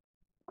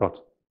gut.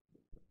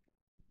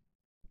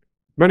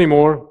 Many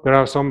more. There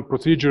are some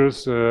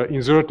procedures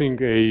inserting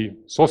a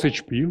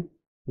sausage peel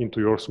into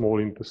your small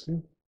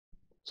intestine.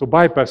 So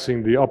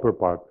bypassing the upper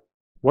part.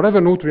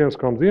 Whatever nutrients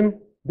comes in,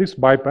 this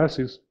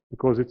bypasses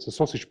because it's a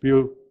sausage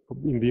peel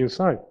in the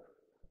inside.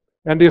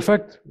 And the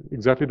effect,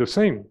 exactly the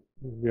same.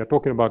 We are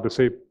talking about the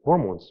same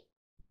hormones.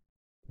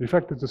 The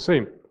effect is the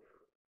same.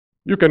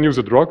 You can use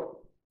a drug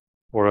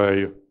or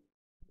a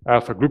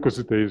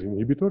alpha-glucosidase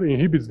inhibitor. It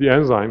inhibits the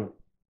enzyme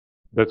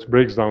that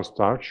breaks down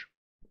starch,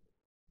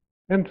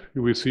 and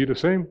you will see the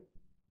same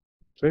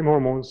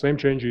hormones, same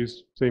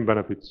changes, same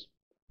benefits.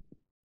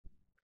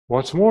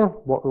 What's more,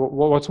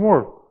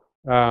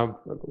 a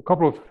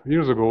couple of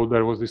years ago,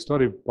 there was this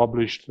study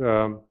published.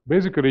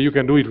 Basically, you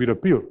can do it with a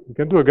pill. You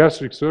can do a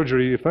gastric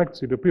surgery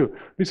effects with a pill.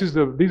 These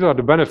are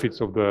the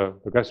benefits of the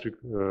gastric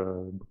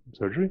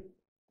surgery.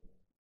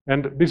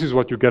 And this is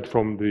what you get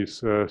from this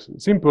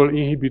simple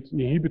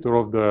inhibitor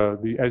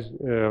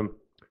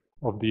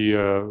of the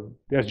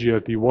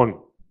SGLT1,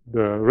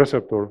 the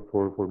receptor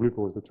for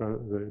glucose,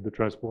 the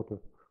transporter,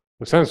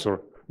 the sensor.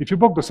 If you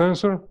block the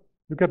sensor,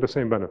 you get the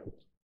same benefits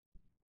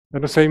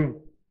and the same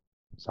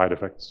side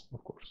effects,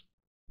 of course.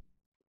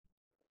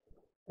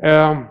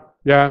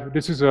 Yeah,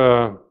 this is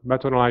a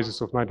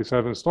meta-analysis of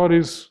 97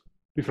 studies,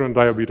 different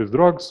diabetes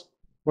drugs.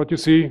 What you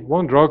see,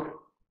 one drug,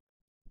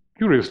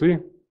 curiously,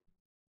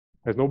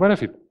 has no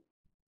benefit.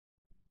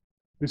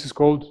 This is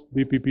called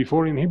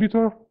DPP-4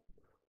 inhibitor,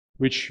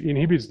 which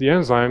inhibits the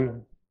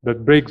enzyme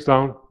that breaks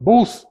down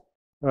both,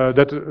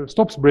 that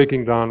stops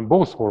breaking down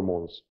both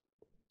hormones.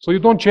 So you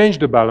don't change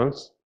the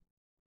balance,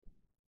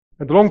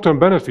 and the long-term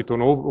benefit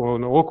on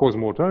all-cause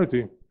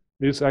mortality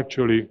is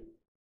actually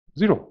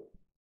zero.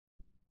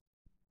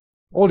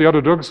 All the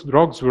other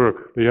drugs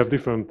work. They have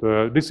different,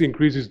 this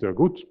increases the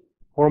good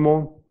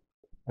hormone,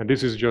 and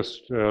this is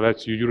just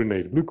lets you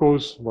urinate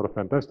glucose. What a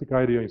fantastic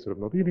idea, instead of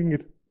not eating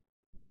it.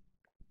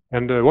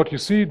 And what you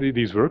see,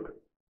 these work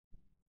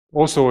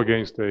also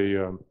against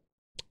the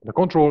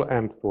control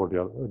and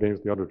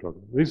against the other drug.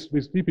 This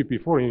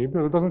DPP-4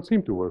 inhibitor doesn't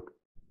seem to work,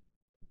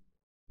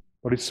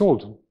 but it's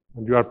sold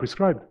and you are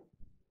prescribed.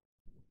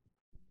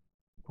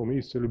 For me,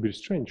 it's a little bit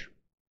strange.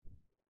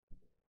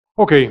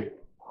 Okay,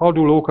 how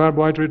do low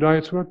carbohydrate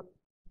diets work?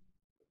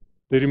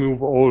 They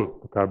remove all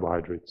the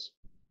carbohydrates.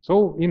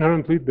 So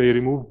inherently, they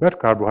remove bad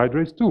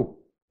carbohydrates too,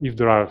 if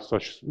there is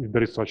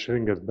such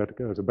thing as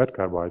a bad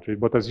carbohydrate.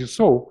 But as you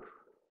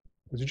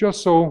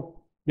just saw,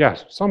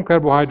 yes, some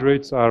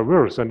carbohydrates are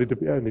worse, and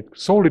it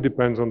solely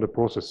depends on the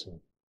processing.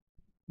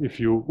 If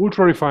you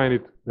ultra refine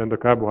it, then the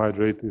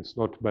carbohydrate is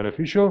not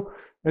beneficial.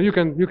 And you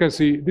can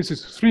see this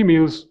is 3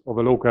 meals of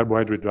a low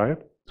carbohydrate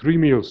diet. 3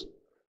 meals,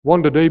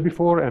 1 the day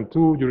before and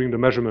 2 during the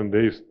measurement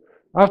days.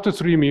 After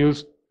 3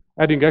 meals,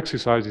 adding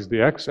exercise is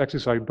the X.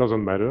 Exercise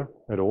doesn't matter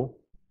at all.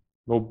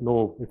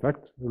 No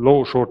effect,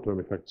 low short-term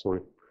effect,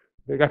 sorry.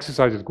 The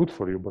exercise is good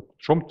for you, but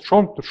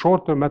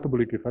short-term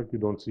metabolic effect you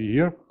don't see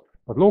here.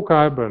 But low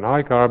carb and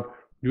high carb,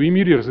 you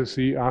immediately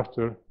see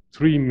after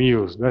 3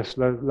 meals, less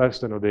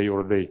than a day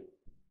or a day.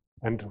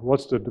 And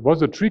what's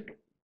the trick?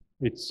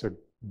 It's a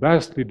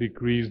vastly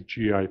decreased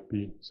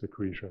GIP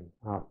secretion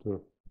after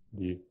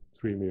the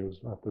 3 meals,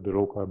 after the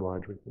low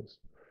carbohydrate meals.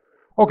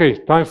 Okay,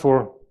 time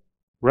for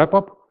wrap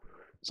up.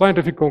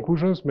 Scientific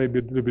conclusions may be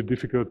a little bit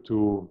difficult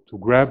to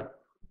grab.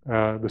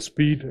 The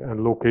speed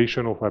and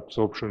location of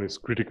absorption is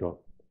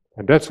critical.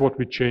 And that's what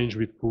we change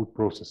with food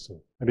processing.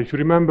 And if you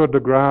remember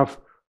the graph,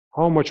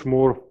 how much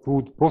more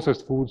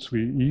processed foods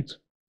we eat,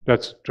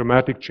 that's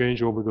dramatic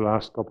change over the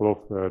last couple of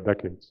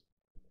decades.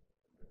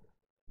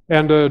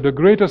 And the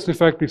greatest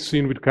effect is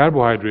seen with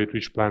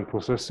carbohydrate-rich plant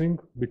processing,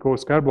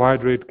 because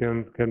carbohydrate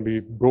can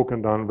be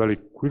broken down very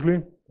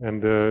quickly.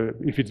 And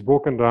if it's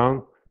broken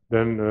down,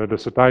 then the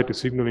satiety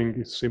signaling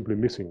is simply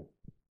missing.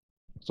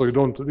 So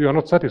you are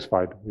not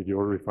satisfied with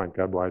your refined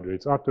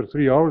carbohydrates. After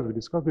 3 hours, we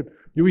discussed it,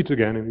 you eat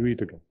again and you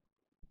eat again.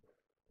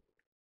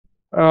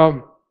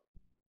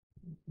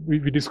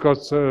 We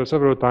discussed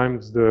several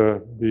times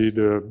the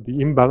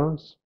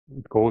imbalance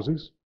it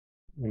causes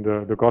in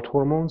the gut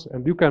hormones,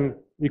 and you can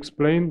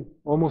explain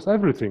almost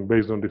everything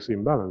based on this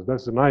imbalance.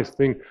 That's the nice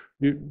thing.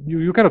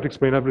 You cannot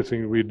explain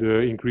everything with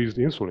increased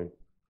insulin.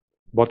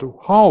 But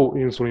how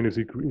insulin is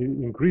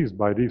increased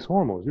by these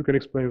hormones, you can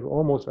explain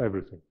almost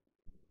everything.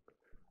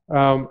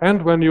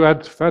 And when you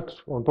add fat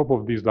on top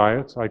of these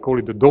diets, I call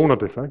it the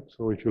donut effect.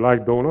 So if you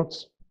like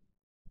donuts,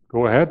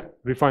 go ahead,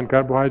 refine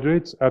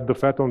carbohydrates, add the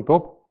fat on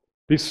top.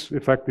 This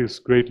effect is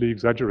greatly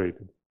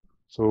exaggerated.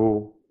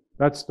 So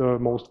that's the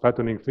most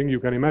fattening thing you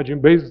can imagine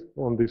based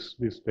on this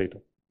data.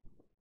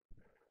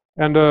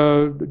 And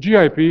the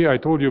GIP, I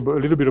told you a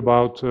little bit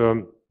about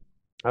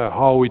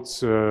how it's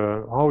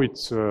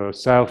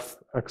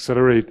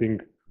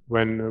self-accelerating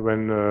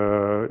when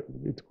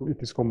it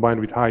is combined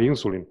with high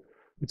insulin.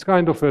 It's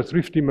kind of a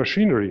thrifty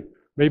machinery.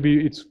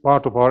 Maybe it's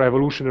part of our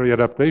evolutionary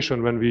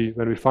adaptation when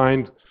we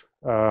find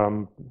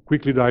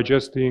quickly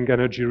digesting,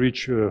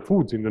 energy-rich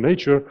foods in the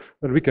nature,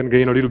 then we can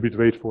gain a little bit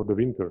weight for the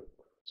winter.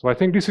 So I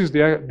think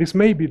this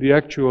may be the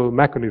actual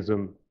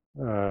mechanism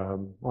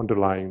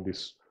underlying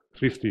this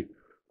thrifty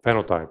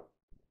phenotype.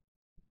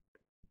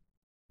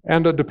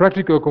 And the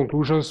practical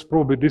conclusions,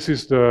 probably this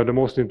is the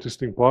most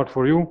interesting part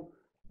for you.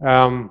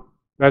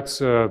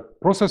 That's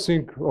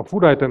processing of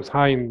food items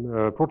high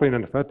in protein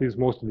and fat is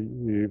mostly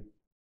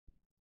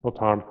not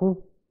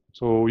harmful.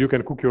 So you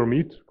can cook your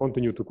meat,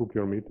 continue to cook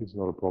your meat, it's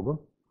not a problem.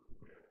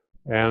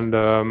 And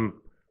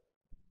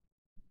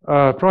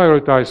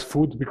Prioritize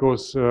food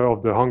because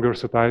of the hunger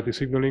satiety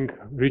signaling,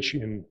 rich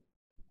in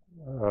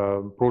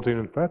protein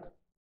and fat.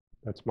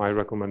 That's my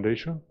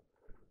recommendation.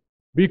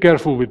 Be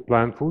careful with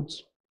plant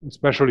foods,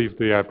 especially if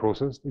they are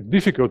processed. It's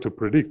difficult to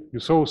predict. You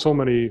saw so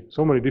many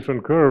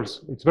different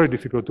curves. It's very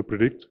difficult to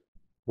predict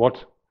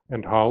what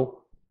and how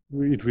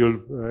it will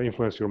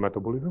influence your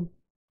metabolism.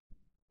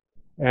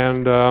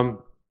 And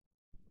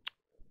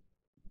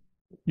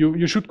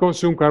you should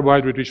consume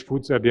carbohydrate-rich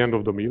foods at the end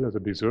of the meal as a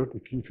dessert.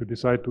 If you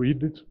decide to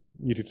eat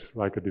it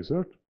like a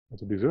dessert,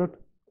 as a dessert.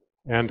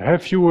 And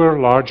have fewer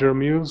larger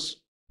meals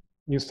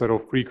instead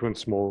of frequent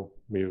small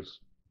meals.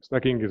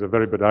 Snacking is a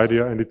very bad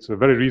idea, and it's a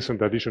very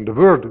recent addition. The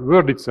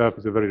word itself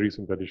is a very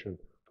recent addition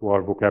to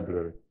our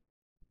vocabulary.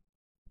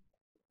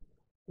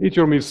 Eat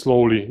your meals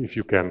slowly if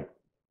you can.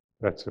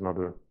 That's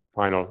another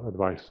final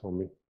advice from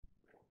me.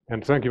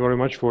 And thank you very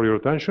much for your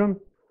attention.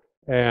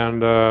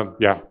 And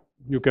yeah,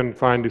 you can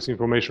find this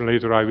information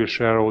later. I will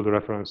share all the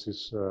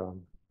references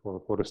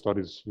for the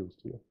studies used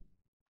here.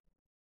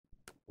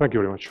 Thank you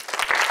very much.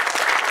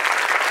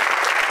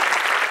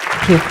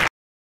 Thank you.